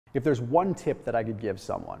If there's one tip that I could give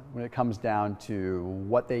someone when it comes down to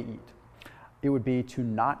what they eat, it would be to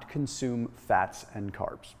not consume fats and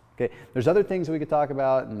carbs. Okay? There's other things that we could talk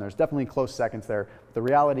about, and there's definitely close seconds there. But the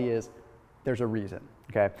reality is there's a reason.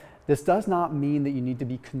 Okay? This does not mean that you need to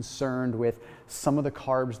be concerned with some of the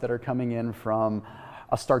carbs that are coming in from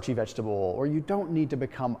a starchy vegetable, or you don't need to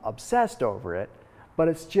become obsessed over it, but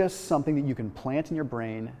it's just something that you can plant in your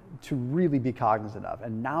brain to really be cognizant of.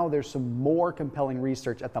 And now there's some more compelling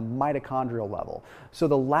research at the mitochondrial level. So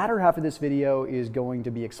the latter half of this video is going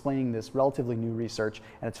to be explaining this relatively new research,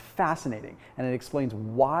 and it's fascinating. And it explains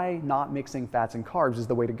why not mixing fats and carbs is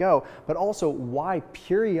the way to go, but also why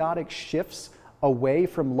periodic shifts away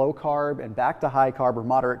from low carb and back to high carb or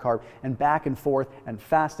moderate carb and back and forth and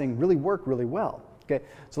fasting really work really well. Okay,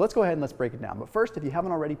 so let's go ahead and let's break it down. But first, if you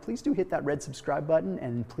haven't already, please do hit that red subscribe button,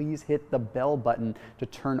 and please hit the bell button to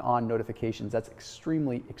turn on notifications. That's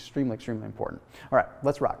extremely, extremely, extremely important. All right,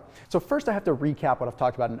 let's rock. So first, I have to recap what I've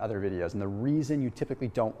talked about in other videos and the reason you typically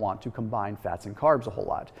don't want to combine fats and carbs a whole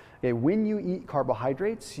lot. Okay, when you eat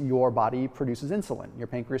carbohydrates, your body produces insulin. Your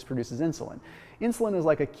pancreas produces insulin. Insulin is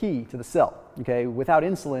like a key to the cell. Okay, without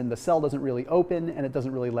insulin, the cell doesn't really open and it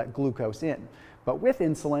doesn't really let glucose in. But with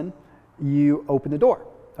insulin, you open the door,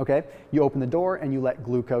 okay? You open the door and you let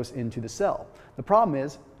glucose into the cell. The problem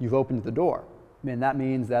is you've opened the door, and that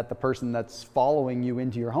means that the person that's following you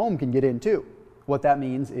into your home can get in too. What that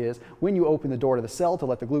means is when you open the door to the cell to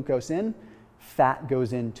let the glucose in, fat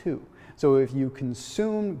goes in too. So if you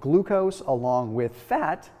consume glucose along with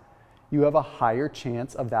fat, you have a higher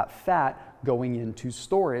chance of that fat going into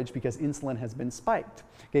storage because insulin has been spiked.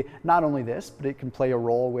 Okay, not only this, but it can play a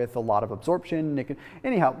role with a lot of absorption.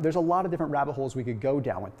 Anyhow, there's a lot of different rabbit holes we could go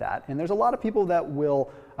down with that. And there's a lot of people that will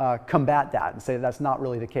combat that and say that's not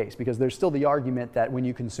really the case, because there's still the argument that when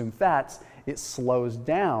you consume fats, it slows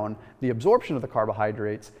down the absorption of the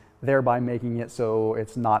carbohydrates, thereby making it so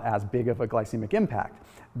it's not as big of a glycemic impact.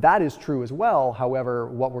 That is true as well. However,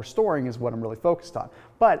 what we're storing is what I'm really focused on.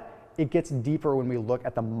 But it gets deeper when we look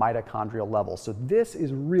at the mitochondrial level. So this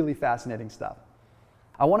is really fascinating stuff.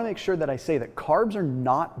 I want to make sure that I say that carbs are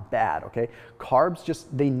not bad, okay? Carbs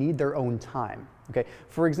just, they need their own time, okay?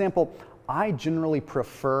 For example, I generally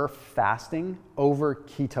prefer fasting over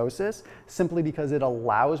ketosis simply because it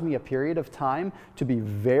allows me a period of time to be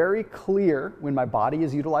very clear when my body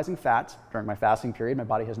is utilizing fats. During my fasting period, my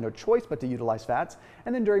body has no choice but to utilize fats.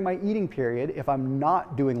 And then during my eating period, if I'm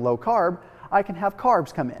not doing low carb, I can have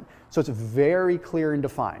carbs come in. So it's very clear and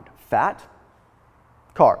defined. Fat,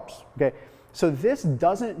 carbs, okay? So this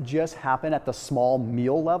doesn't just happen at the small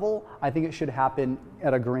meal level. I think it should happen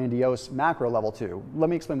at a grandiose macro level too. Let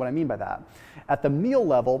me explain what I mean by that. At the meal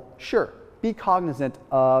level, sure, be cognizant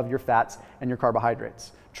of your fats and your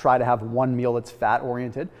carbohydrates. Try to have one meal that's fat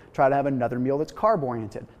oriented. Try to have another meal that's carb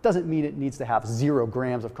oriented. Doesn't mean it needs to have 0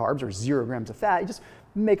 grams of carbs or 0 grams of fat. You just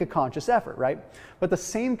make a conscious effort, right? But the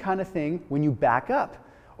same kind of thing when you back up.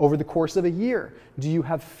 Over the course of a year, do you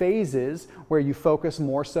have phases where you focus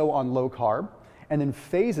more so on low carb and then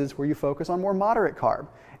phases where you focus on more moderate carb?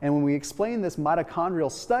 And when we explain this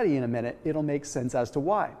mitochondrial study in a minute, it'll make sense as to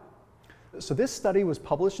why. So this study was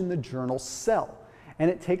published in the journal Cell, and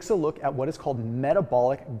it takes a look at what is called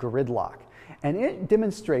metabolic gridlock. And it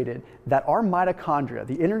demonstrated that our mitochondria,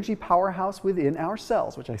 the energy powerhouse within our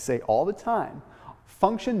cells, which I say all the time,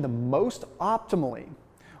 function the most optimally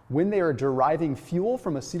when they are deriving fuel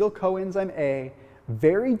from acetyl-coenzyme A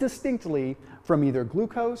very distinctly from either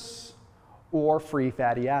glucose or free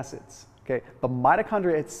fatty acids. Okay? The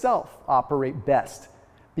mitochondria itself operate best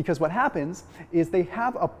because what happens is they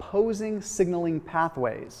have opposing signaling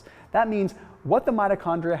pathways. That means what the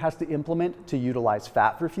mitochondria has to implement to utilize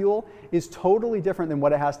fat for fuel is totally different than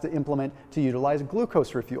what it has to implement to utilize glucose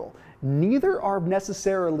for fuel. Neither are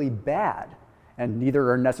necessarily bad and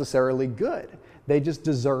neither are necessarily good. They just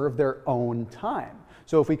deserve their own time.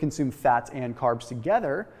 So if we consume fats and carbs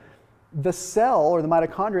together, the cell or the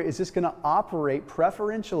mitochondria is just going to operate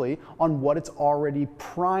preferentially on what it's already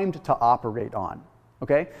primed to operate on.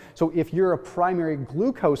 Okay? So if you're a primary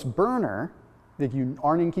glucose burner, if you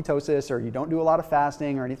aren't in ketosis or you don't do a lot of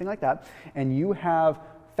fasting or anything like that, and you have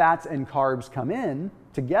fats and carbs come in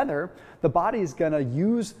together, the body is going to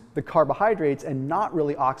use the carbohydrates and not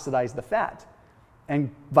really oxidize the fat. And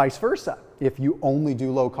vice versa. If you only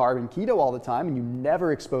do low carb and keto all the time and you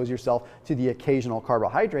never expose yourself to the occasional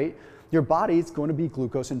carbohydrate, your body is going to be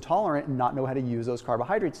glucose intolerant and not know how to use those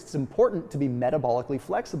carbohydrates. It's important to be metabolically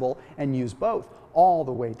flexible and use both all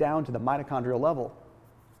the way down to the mitochondrial level.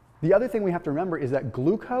 The other thing we have to remember is that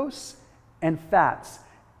glucose and fats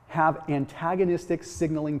have antagonistic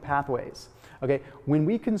signaling pathways. Okay? When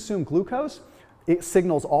we consume glucose, It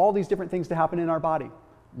signals all these different things to happen in our body.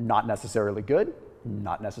 Not necessarily good,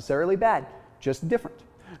 not necessarily bad, just different.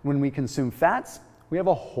 When we consume fats, we have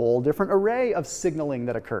a whole different array of signaling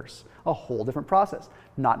that occurs, a whole different process.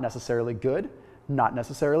 Not necessarily good, not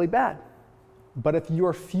necessarily bad. But if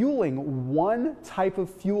you're fueling one type of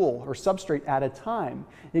fuel or substrate at a time,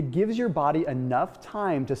 it gives your body enough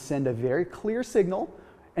time to send a very clear signal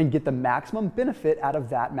and get the maximum benefit out of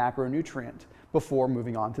that macronutrient before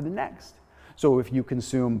moving on to the next. So if you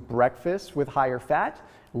consume breakfast with higher fat,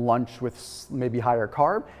 lunch with maybe higher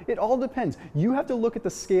carb, it all depends. You have to look at the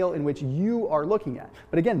scale in which you are looking at.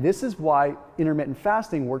 But again, this is why intermittent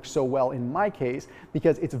fasting works so well in my case,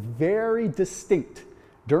 because it's very distinct.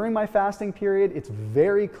 During my fasting period, it's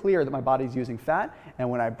very clear that my body's using fat, and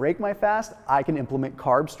when I break my fast, I can implement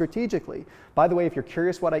carbs strategically. By the way, if you're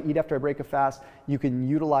curious what I eat after I break a fast, you can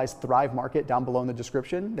utilize Thrive Market down below in the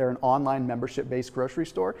description. They're an online membership-based grocery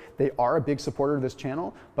store. They are a big supporter of this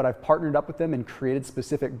channel, but I've partnered up with them and created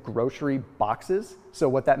specific grocery boxes. So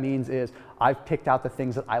what that means is I've picked out the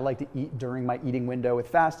things that I like to eat during my eating window with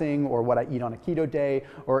fasting, or what I eat on a keto day,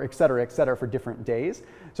 or et cetera, for different days.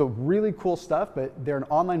 So really cool stuff, but they're an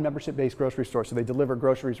online membership-based grocery store, so they deliver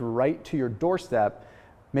groceries right to your doorstep.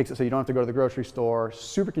 Makes it so you don't have to go to the grocery store.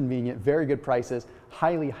 Super convenient, very good prices.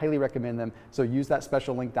 Highly, highly recommend them. So use that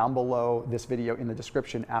special link down below this video in the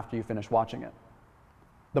description after you finish watching it.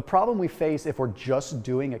 The problem we face if we're just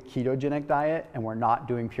doing a ketogenic diet and we're not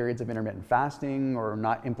doing periods of intermittent fasting or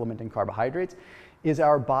not implementing carbohydrates is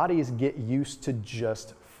our bodies get used to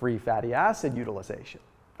just free fatty acid utilization.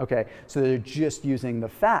 Okay, so they're just using the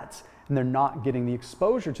fats and they're not getting the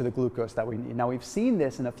exposure to the glucose that we need. Now we've seen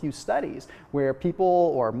this in a few studies where people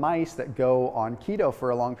or mice that go on keto for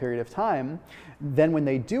a long period of time, then when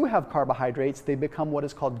they do have carbohydrates, they become what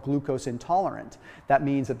is called glucose intolerant. That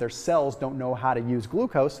means that their cells don't know how to use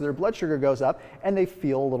glucose, so their blood sugar goes up and they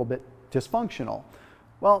feel a little bit dysfunctional.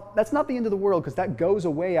 Well, that's not the end of the world because that goes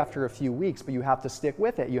away after a few weeks, but you have to stick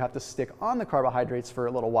with it. You have to stick on the carbohydrates for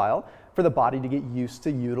a little while for the body to get used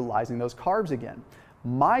to utilizing those carbs again.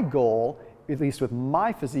 My goal, at least with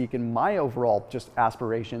my physique and my overall just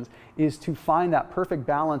aspirations, is to find that perfect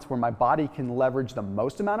balance where my body can leverage the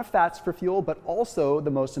most amount of fats for fuel, but also the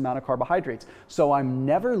most amount of carbohydrates. So I'm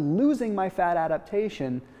never losing my fat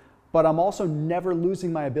adaptation, but I'm also never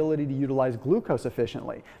losing my ability to utilize glucose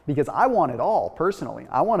efficiently, because I want it all personally.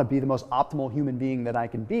 I want to be the most optimal human being that I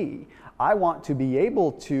can be. I want to be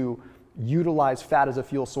able to utilize fat as a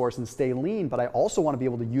fuel source and stay lean, but I also want to be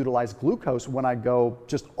able to utilize glucose when I go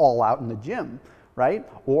just all out in the gym, right?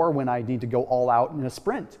 Or when I need to go all out in a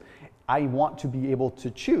sprint. I want to be able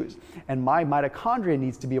to choose, and my mitochondria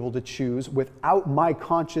needs to be able to choose without my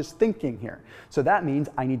conscious thinking here. So that means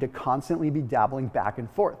I need to constantly be dabbling back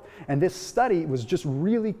and forth. And this study was just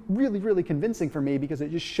really convincing for me because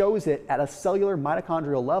it just shows it at a cellular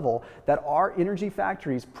mitochondrial level that our energy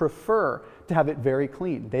factories prefer to have it very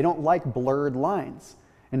clean. They don't like blurred lines.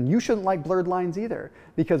 And you shouldn't like blurred lines either,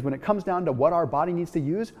 because when it comes down to what our body needs to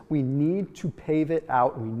use, we need to pave it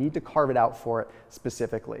out, we need to carve it out for it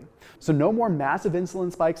specifically. So no more massive insulin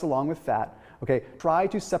spikes along with fat. Okay, try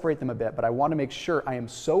to separate them a bit, but I want to make sure I am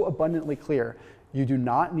so abundantly clear, you do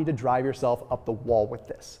not need to drive yourself up the wall with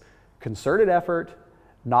this. Concerted effort,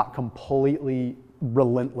 not completely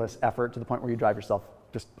relentless effort to the point where you drive yourself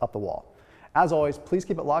just up the wall. As always, please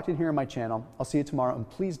keep it locked in here on my channel. I'll see you tomorrow, and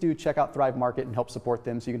please do check out Thrive Market and help support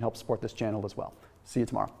them so you can help support this channel as well. See you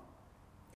tomorrow.